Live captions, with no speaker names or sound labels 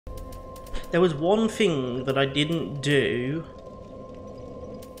There was one thing that I didn't do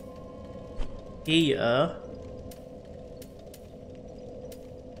here.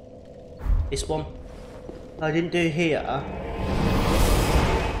 This one. I didn't do here.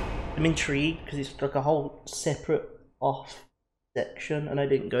 I'm intrigued because it's like a whole separate off section and I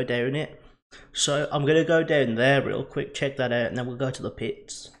didn't go down it. So I'm going to go down there real quick, check that out, and then we'll go to the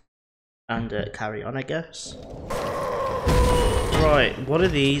pits and carry on, I guess. Right, what are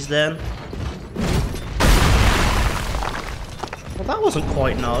these then? Well, that wasn't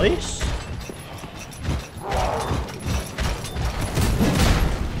quite nice.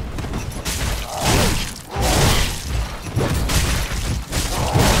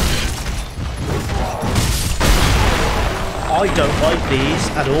 I don't like these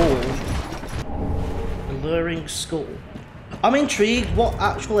at all. Alluring skull. I'm intrigued, what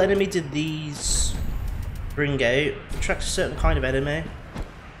actual enemy did these bring out? Attracts a certain kind of enemy.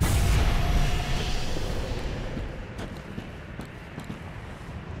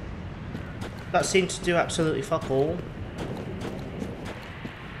 That seemed to do absolutely fuck all.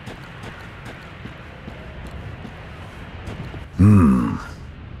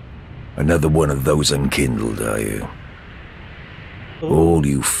 Another one of those unkindled, are you? Ooh. All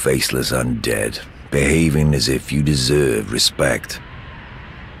you faceless undead, behaving as if you deserve respect.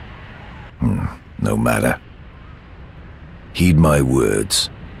 No matter. Heed my words.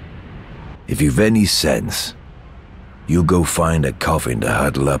 If you've any sense, you'll go find a coffin to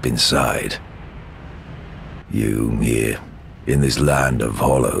huddle up inside. You, here, in this land of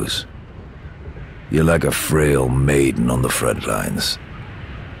hollows, you're like a frail maiden on the front lines.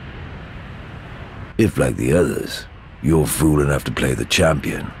 If, like the others, you're fool enough to play the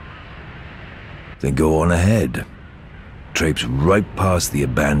champion, then go on ahead. Traipse right past the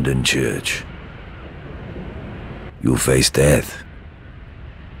abandoned church. You'll face death.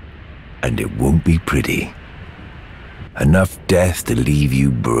 And it won't be pretty. Enough death to leave you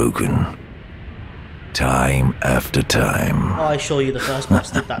broken. Time after time. Oh, I assure you the first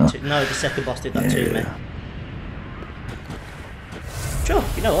boss did that too. No, the second boss did that to me. Sure,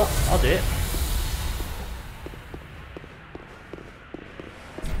 you know what? I'll do it.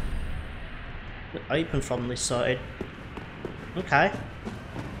 Open from this side. Okay.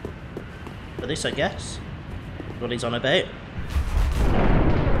 For this, I guess. What he's on about.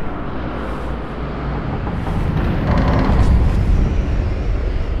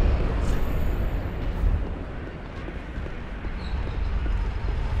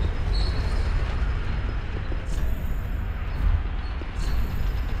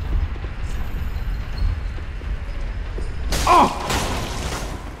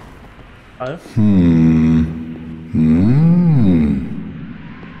 Oh.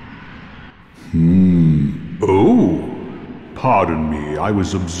 Oh, pardon me, I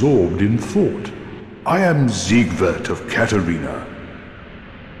was absorbed in thought. I am Siegwart of Katarina.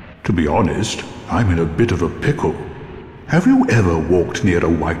 To be honest, I'm in a bit of a pickle. Have you ever walked near a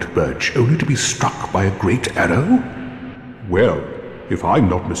white birch only to be struck by a great arrow? Well, if I'm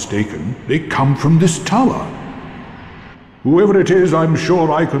not mistaken, they come from this tower. Whoever it is, I'm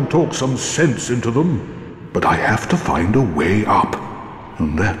sure I can talk some sense into them. But I have to find a way up.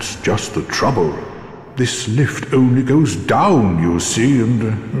 And that's just the trouble. This lift only goes down, you see,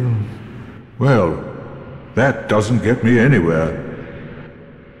 and... well, that doesn't get me anywhere.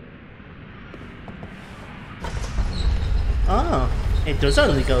 Ah, it does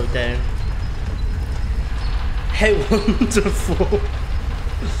only go down. How wonderful.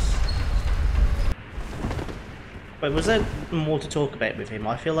 Wait, was there more to talk about with him?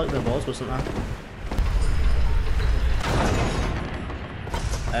 I feel like there was, wasn't there?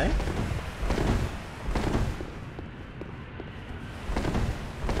 Eh?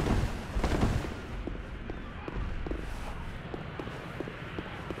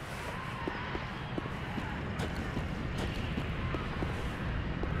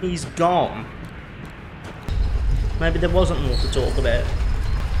 He's gone. Maybe there wasn't more to talk about.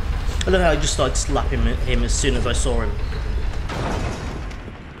 I love how I just started slapping him as soon as I saw him.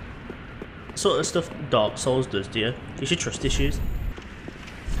 Sort of stuff Dark Souls does, do you? You should trust issues.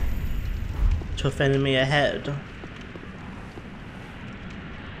 Tough enemy ahead.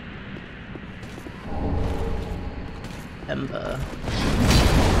 Ember.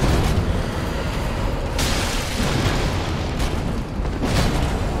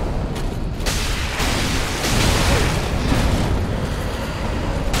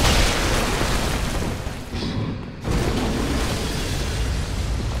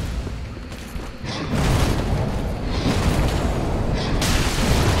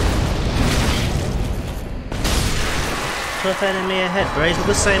 of enemy ahead, bro. It's got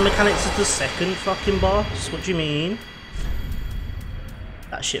the same mechanics as the second fucking boss. What do you mean?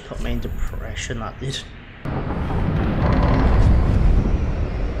 That shit put me in depression, that did.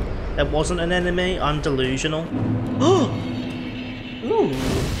 There wasn't an enemy. I'm delusional. Oh! Ooh!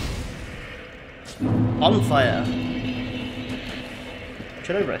 On fire.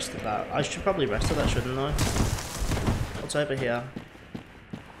 Should I rest at that? I should probably rest at that, shouldn't I? What's over here?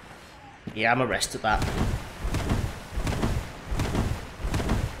 Yeah, I'm a rest at that.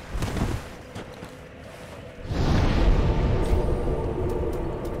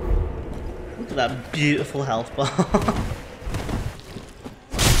 Look at that beautiful health bar.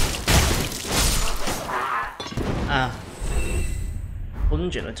 Ah.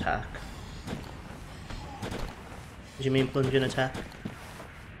 Plunging attack. What do you mean plunging attack?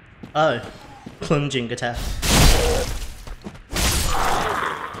 Oh. Plunging attack.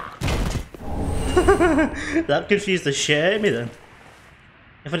 That confused the shit out of me then.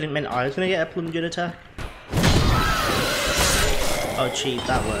 If I didn't mean I was gonna get a plunging attack. Oh cheat,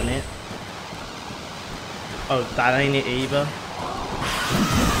 that weren't it. Oh, that ain't it either.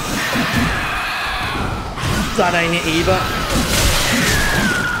 That ain't it either.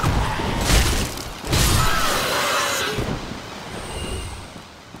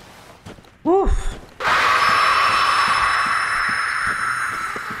 Woof.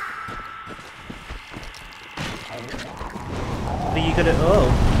 Are you gonna? Oh.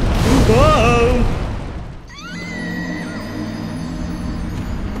 Whoa!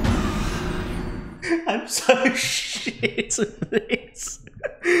 I'm so shit at this.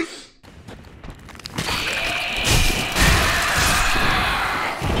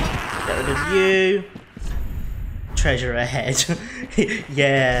 Get rid of you. Treasure ahead.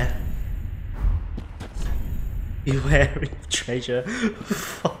 Yeah. Beware of treasure.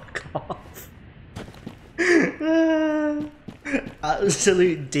 Fuck off.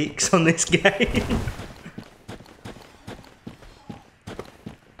 Absolute dicks on this game.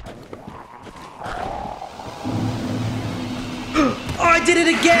 Oh, I did it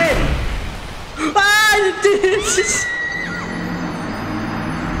again! I did it!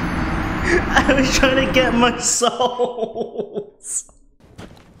 I was trying to get my souls.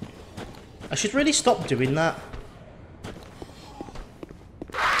 I should really stop doing that.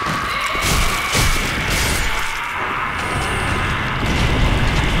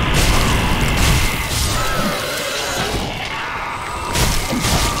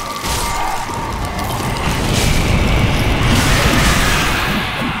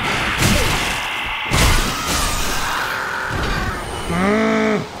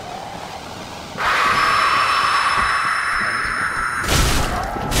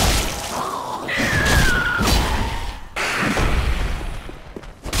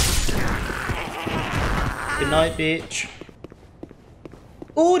 Good night, bitch.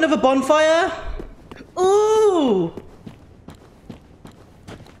 Oh, another bonfire! Ooh!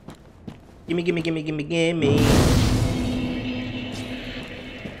 Gimme, gimme, gimme, gimme, gimme.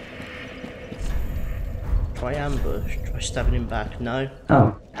 Try ambush. Try stabbing him back. No.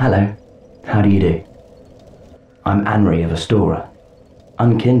 Oh, hello. How do you do? I'm Anri of Astora,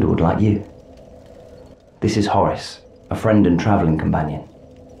 unkindled like you. This is Horace, a friend and travelling companion.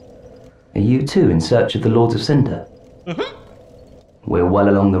 Are you too in search of the Lords of Cinder? Mm-hmm. We're well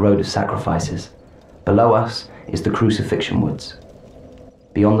along the road of sacrifices. Below us is the Crucifixion Woods.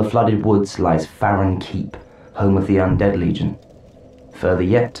 Beyond the flooded woods lies Farron Keep, home of the Undead Legion. Further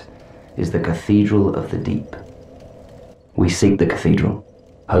yet is the Cathedral of the Deep. We seek the Cathedral,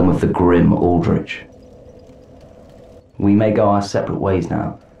 home of the grim Aldrich. We may go our separate ways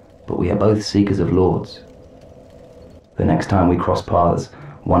now, but we are both seekers of lords. The next time we cross paths,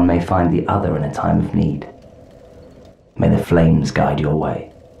 one may find the other in a time of need. May the flames guide your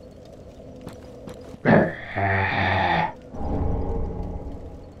way.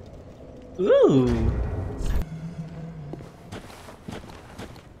 Ooh.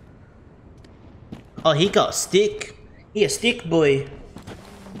 Oh, he got a stick. He a stick boy.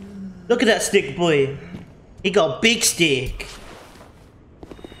 Look at that stick boy. He got a big stick.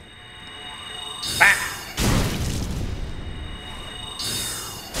 Ah.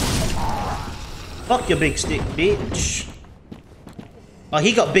 Fuck your big stick, bitch. Oh,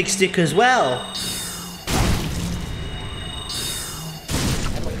 he got big stick as well.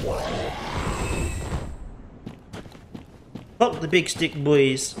 Fuck the big stick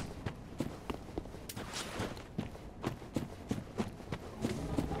boys.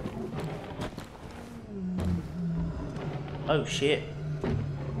 Oh shit.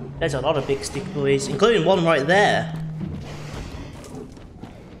 There's a lot of big stick boys, including one right there.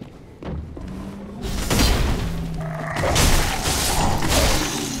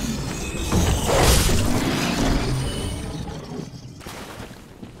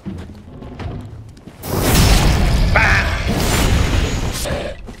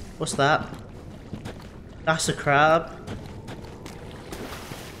 What's that? That's a crab.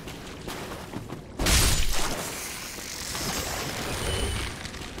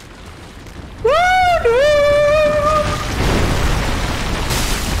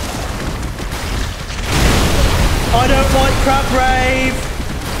 I don't like crab rave.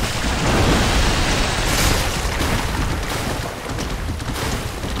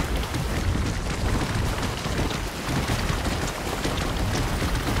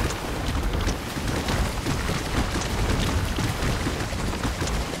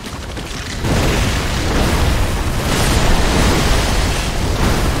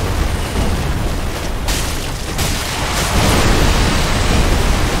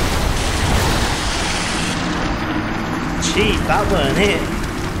 Jeez, that weren't it.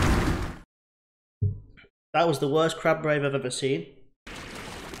 That was the worst crab rave I've ever seen.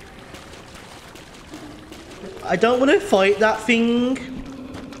 I don't want to fight that thing.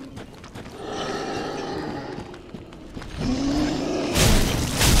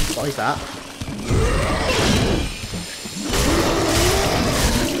 What is that?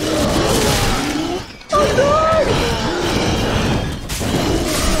 Oh no!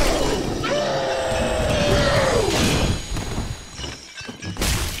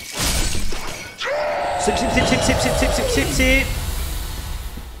 Sip, sip, sip, sip, sip, sip, sip, sip, sip, sip.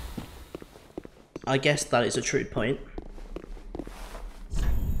 I guess that is a true point.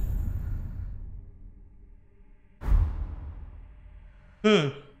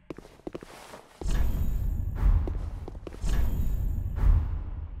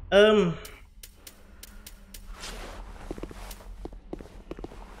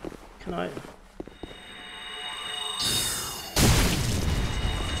 Can I?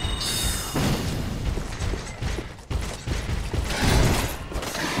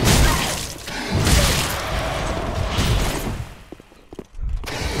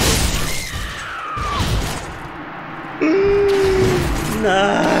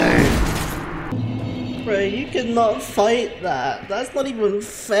 No! Bro, you cannot fight that. That's not even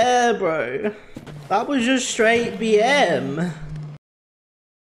fair, bro. That was just straight BM.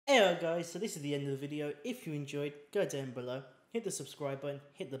 Anyway guys, so this is the end of the video. If you enjoyed, go down below, hit the subscribe button,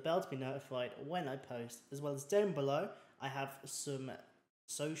 hit the bell to be notified when I post, as well as down below I have some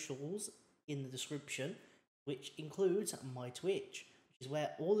socials in the description, which includes my Twitch, which is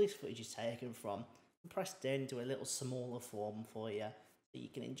where all this footage is taken from. Press down into a little smaller form for you, so you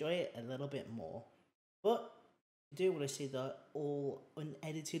can enjoy it a little bit more. But if you do want to see the all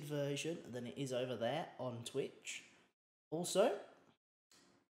unedited version, then it is over there on Twitch. Also,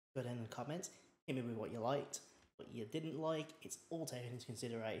 go down in the comments, hit me with what you liked, what you didn't like. It's all taken into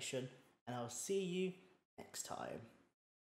consideration, and I'll see you next time.